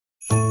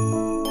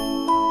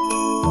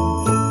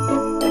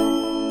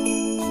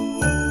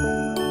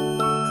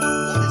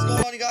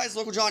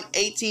Uncle John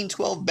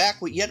 1812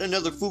 back with yet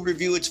another food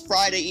review. It's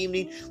Friday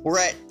evening. We're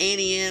at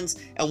Auntie Anne's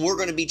and we're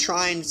going to be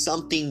trying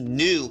something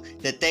new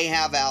that they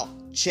have out.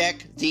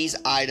 Check these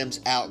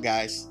items out,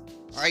 guys.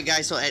 Alright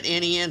guys, so at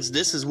Auntie Anne's,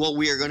 this is what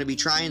we are going to be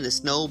trying. The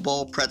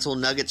Snowball Pretzel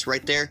Nuggets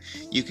right there.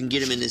 You can get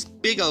them in this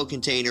big old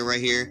container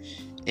right here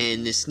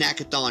and this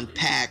Snackathon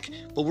pack,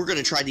 but we're going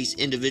to try these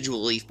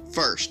individually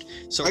first.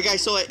 So alright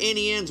guys, so at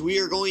Auntie Anne's, we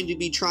are going to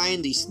be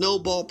trying the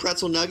Snowball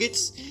Pretzel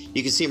Nuggets.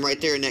 You can see them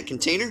right there in that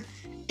container,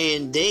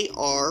 and they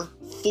are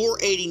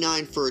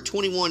 $4.89 for a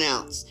 21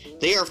 ounce.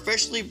 They are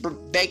freshly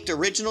baked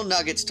original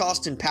nuggets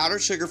tossed in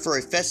powdered sugar for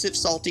a festive,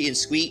 salty, and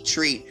sweet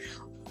treat.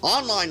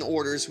 Online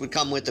orders would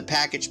come with the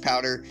packaged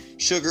powder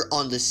sugar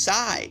on the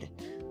side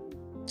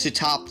to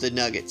top the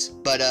nuggets,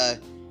 but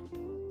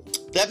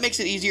that makes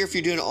it easier if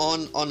you're doing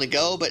it on the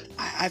go, but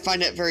I find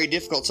that very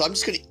difficult, so I'm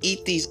just going to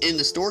eat these in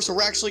the store. So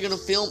we're actually going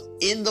to film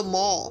in the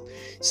mall,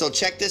 so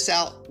check this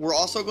out. We're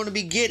also going to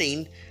be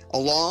getting,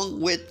 along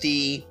with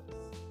the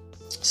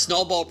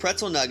Snowball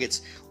Pretzel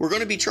Nuggets, we're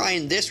going to be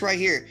trying this right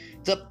here,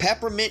 the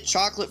Peppermint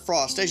Chocolate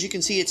Frost. As you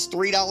can see, it's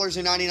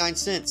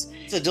 $3.99.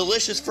 It's a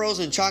delicious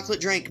frozen chocolate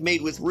drink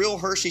made with real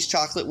Hershey's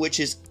chocolate, which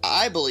is,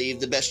 I believe,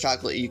 the best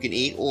chocolate you can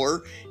eat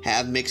or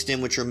have mixed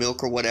in with your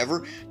milk or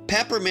whatever.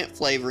 Peppermint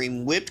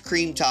flavoring, whipped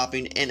cream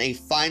topping, and a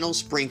final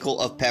sprinkle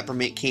of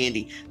peppermint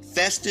candy.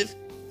 Festive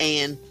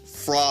and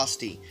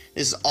frosty.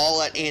 This is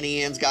all at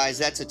Auntie Anne's, guys.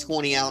 That's a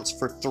 20 ounce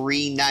for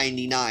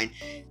 $3.99.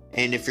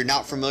 And if you're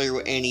not familiar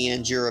with Auntie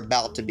Anne's, you're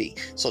about to be.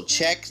 So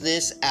check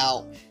this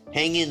out.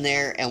 Hang in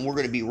there, and we're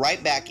going to be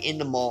right back in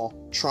the mall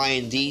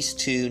trying these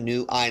two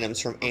new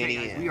items from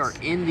Auntie Anne's. We are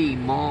in the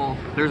mall.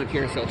 There's a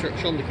carousel. Show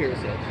them the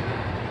carousel.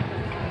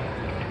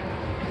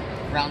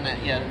 Around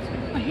that,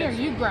 yeah. Here,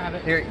 you grab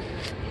it. Here.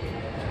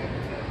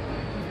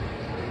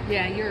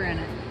 Yeah, you're in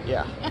it.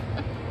 Yeah.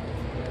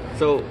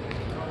 So,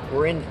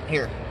 we're in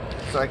here.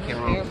 Sorry,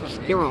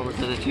 camera was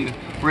in it too.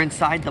 We're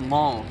inside the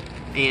mall,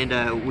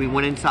 and we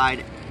went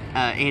inside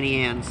Auntie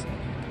Anne's.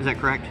 Is that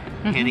correct?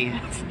 Auntie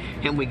Anne's.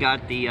 And we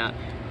got the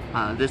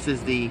this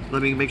is the,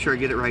 let me make sure I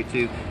get it right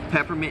too,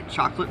 Peppermint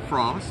Chocolate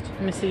Frost.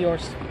 Let me see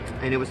yours.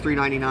 And it was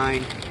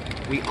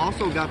 $3.99. We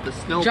also got the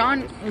Snowball.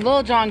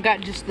 Little John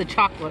got just the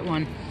chocolate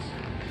one.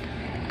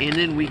 And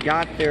then we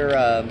got their,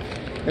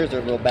 here's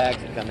their little bags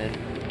that come in.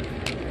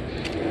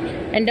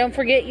 And don't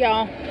forget,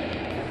 y'all,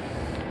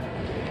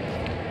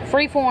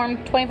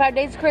 Freeform, 25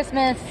 Days of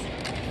Christmas.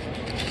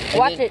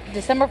 Watch it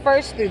December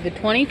 1st through the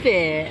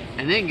 25th.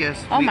 And then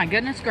guess. Oh my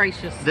goodness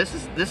gracious. This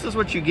is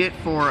what you get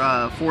for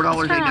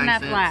 $4.89. Turn on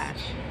that flash.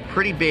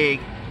 Pretty big,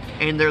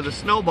 and they're the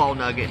Snowball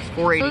Nuggets,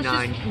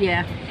 $4.89. So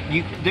yeah.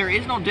 There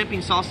is no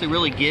dipping sauce they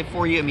really give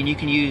for you. I mean, you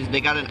can use.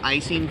 They got an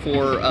icing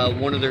for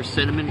one of their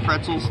cinnamon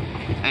pretzels,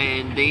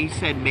 and they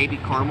said maybe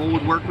caramel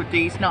would work with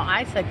these. No,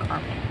 I said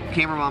caramel.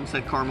 Camera mom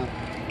said caramel,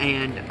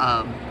 and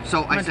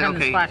so I said,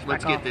 okay,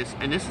 let's get this.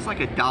 And this is like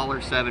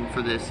 $1.07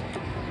 for this.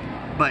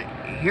 But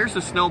here's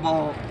the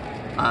Snowball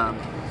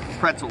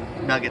pretzel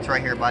nuggets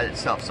right here by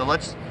itself. So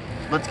let's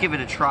give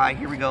it a try.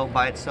 Here we go,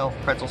 by itself,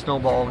 pretzel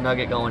Snowball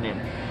nugget going in.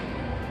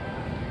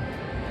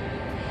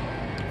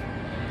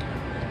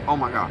 Oh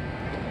my god.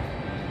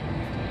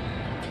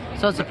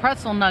 So it's a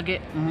pretzel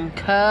nugget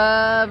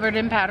covered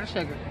in powdered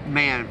sugar.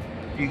 Man,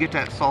 you get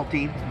that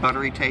salty,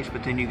 buttery taste,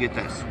 but then you get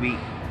that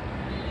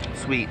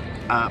sweet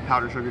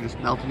powdered sugar just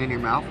melting in your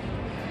mouth.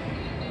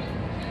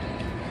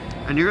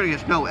 And you're gonna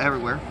get snow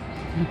everywhere.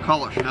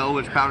 Call it snow,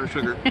 it's powdered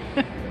sugar.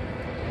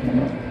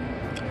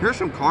 Here's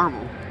some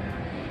caramel.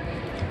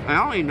 I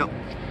don't even know.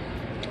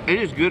 It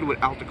is good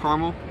without the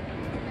caramel.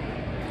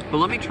 But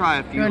let me try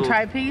a few. You want to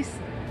try a piece?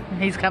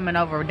 He's coming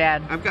over,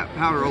 Dad. I've got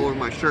powder all over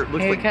my shirt.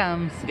 Looks Here like it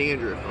comes.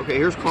 Dandruff. Okay,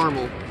 here's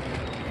caramel.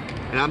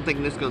 And I'm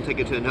thinking this is going to take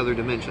it to another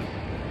dimension.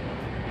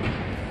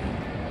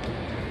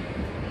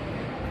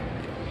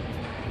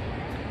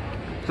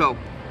 So,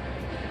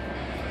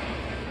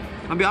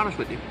 I'll be honest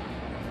with you.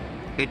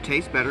 It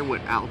tastes better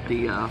without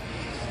the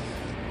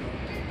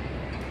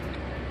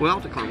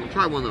caramel.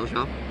 Try one of those,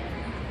 huh?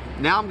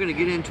 Now I'm going to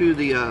get into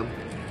the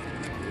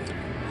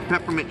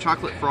Peppermint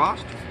Chocolate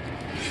Frost.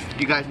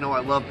 You guys know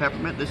I love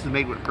peppermint. This is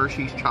made with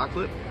Hershey's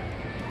chocolate,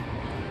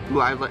 who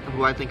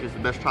I think is the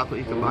best chocolate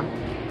you can buy.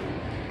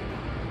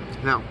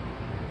 Now,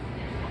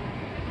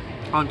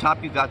 on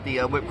top you've got the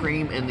whipped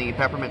cream and the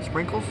peppermint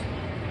sprinkles,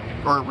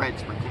 or red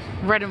sprinkles.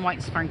 Red and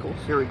white sprinkles.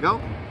 Here we go.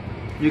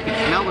 You can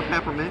smell the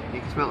peppermint. You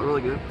can smell it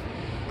really good.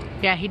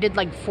 Yeah, he did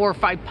like 4 or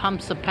 5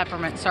 pumps of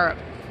peppermint syrup.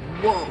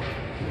 Whoa.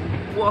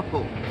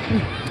 Whoa.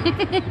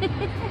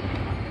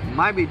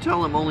 Might be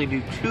telling him only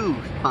do 2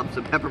 pumps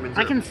of peppermint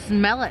syrup. I can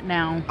smell it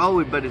now.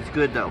 Oh, but it's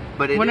good though.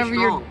 But it is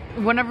strong.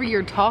 Whenever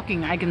you're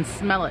talking, I can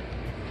smell it.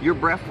 Your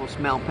breath will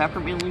smell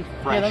peppermintly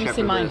fresh. Yeah, let me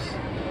see mine.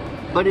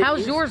 But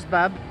how's yours,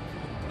 bub?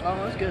 Oh,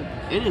 that's good.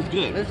 It is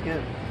good. It's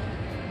good.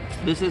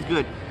 This is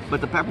good.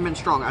 But the peppermint's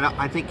strong.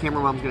 I think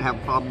Camera Mom's going to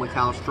have a problem with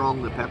how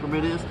strong the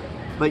peppermint is.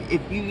 But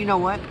if you know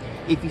what?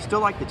 If you still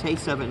like the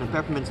taste of it and the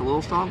peppermint's a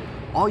little strong,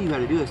 all you got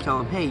to do is tell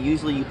them, hey,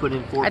 usually you put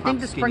in 4 pumps. I think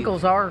the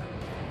sprinkles are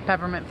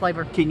peppermint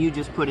flavor. Can you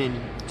just put in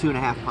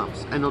 2.5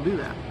 pumps? And they'll do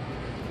that.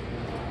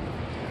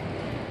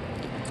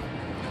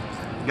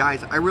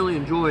 Guys, I really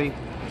enjoy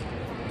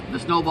the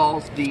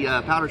snowballs.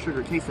 The powdered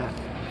sugar, taste that.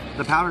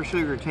 The powdered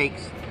sugar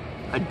takes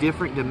a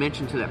different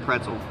dimension to that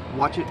pretzel.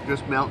 Watch it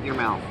just melt in your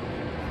mouth.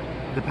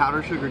 The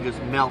powdered sugar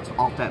just melts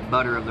off that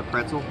butter of the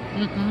pretzel.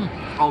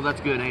 Oh,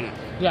 that's good, ain't it?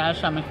 Yeah,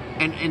 that's yummy.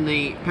 And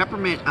the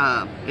peppermint,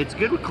 it's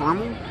good with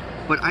caramel,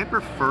 but I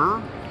prefer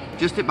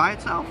just it by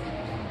itself.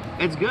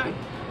 It's good.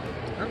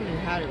 I haven't even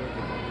had it with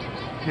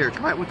it. Here,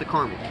 try it with the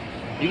caramel.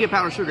 You get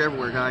powdered sugar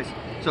everywhere, guys.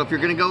 So if you're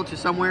gonna go to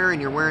somewhere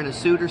and you're wearing a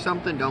suit or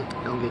something, don't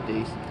get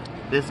these.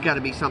 This has got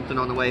to be something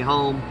on the way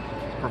home,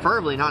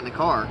 preferably not in the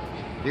car.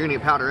 You're gonna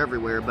get powder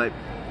everywhere, but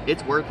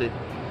it's worth it.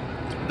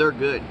 They're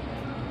good.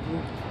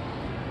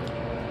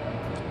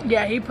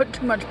 Yeah, he put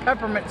too much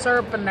peppermint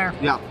syrup in there.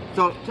 Yeah,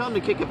 so tell them to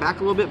kick it back a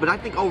little bit, but I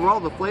think overall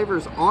the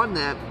flavors on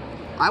that,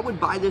 I would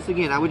buy this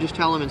again. I would just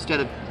tell them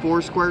instead of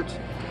 4 squirts,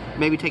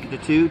 maybe take it to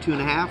 2,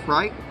 2.5,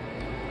 right?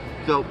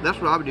 So that's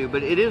what I would do,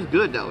 but it is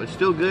good though. It's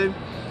still good.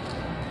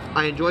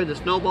 I enjoy the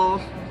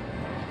snowballs,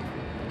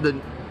 the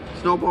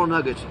snowball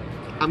nuggets.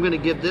 I'm gonna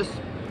give this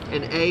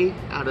an A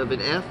out of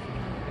an F.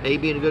 A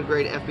being a good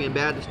grade, F being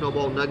bad. The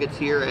snowball nuggets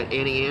here at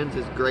Auntie Anne's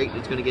is great.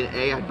 It's gonna get an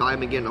A. I'd buy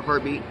them again in a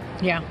heartbeat.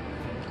 Yeah.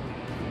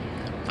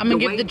 I'm gonna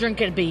give the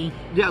drink a B.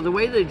 Yeah, the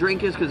way they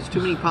drink is because it's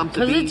too many pumps.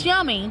 Because it's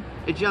yummy.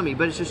 It's yummy,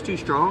 but it's just too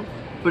strong.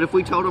 But if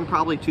we told them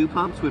probably 2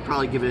 pumps, we'd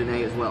probably give it an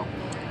A as well.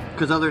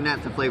 Because other than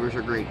that, the flavors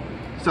are great.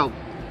 So,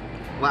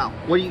 wow.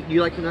 What do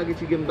you like the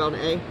nuggets? You give them about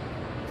an A?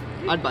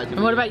 I'd buy them.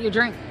 And what about your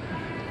drink?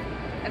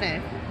 An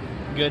A.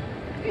 Good.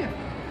 Yeah.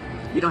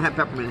 You don't have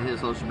peppermint in it,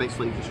 so it's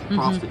basically just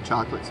frosted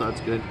chocolate, so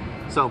that's good.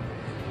 So,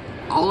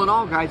 all in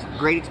all, guys,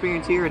 great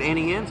experience here at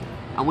Auntie Anne's.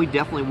 And we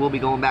definitely will be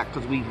going back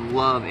because we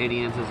love Auntie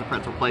Anne's as a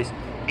pretzel place.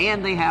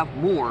 And they have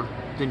more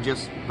than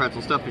just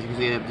pretzel stuff. As you can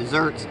see, they have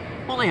desserts.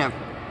 Well, they have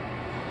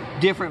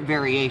different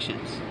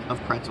variations of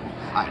pretzel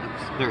items.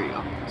 There you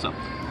go. So,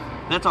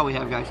 that's all we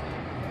have, guys.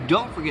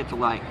 Don't forget to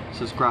like,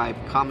 subscribe,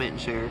 comment,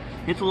 and share.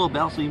 Hit the little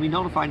bell so you'll be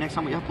notified next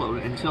time we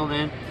upload. Until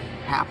then,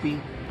 happy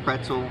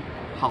pretzel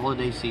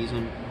holiday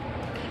season.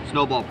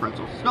 Snowball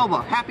pretzels.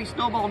 Happy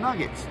snowball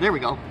nuggets. There we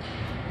go.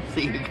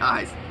 See you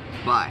guys.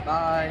 Bye.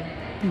 Bye.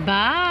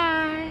 Bye.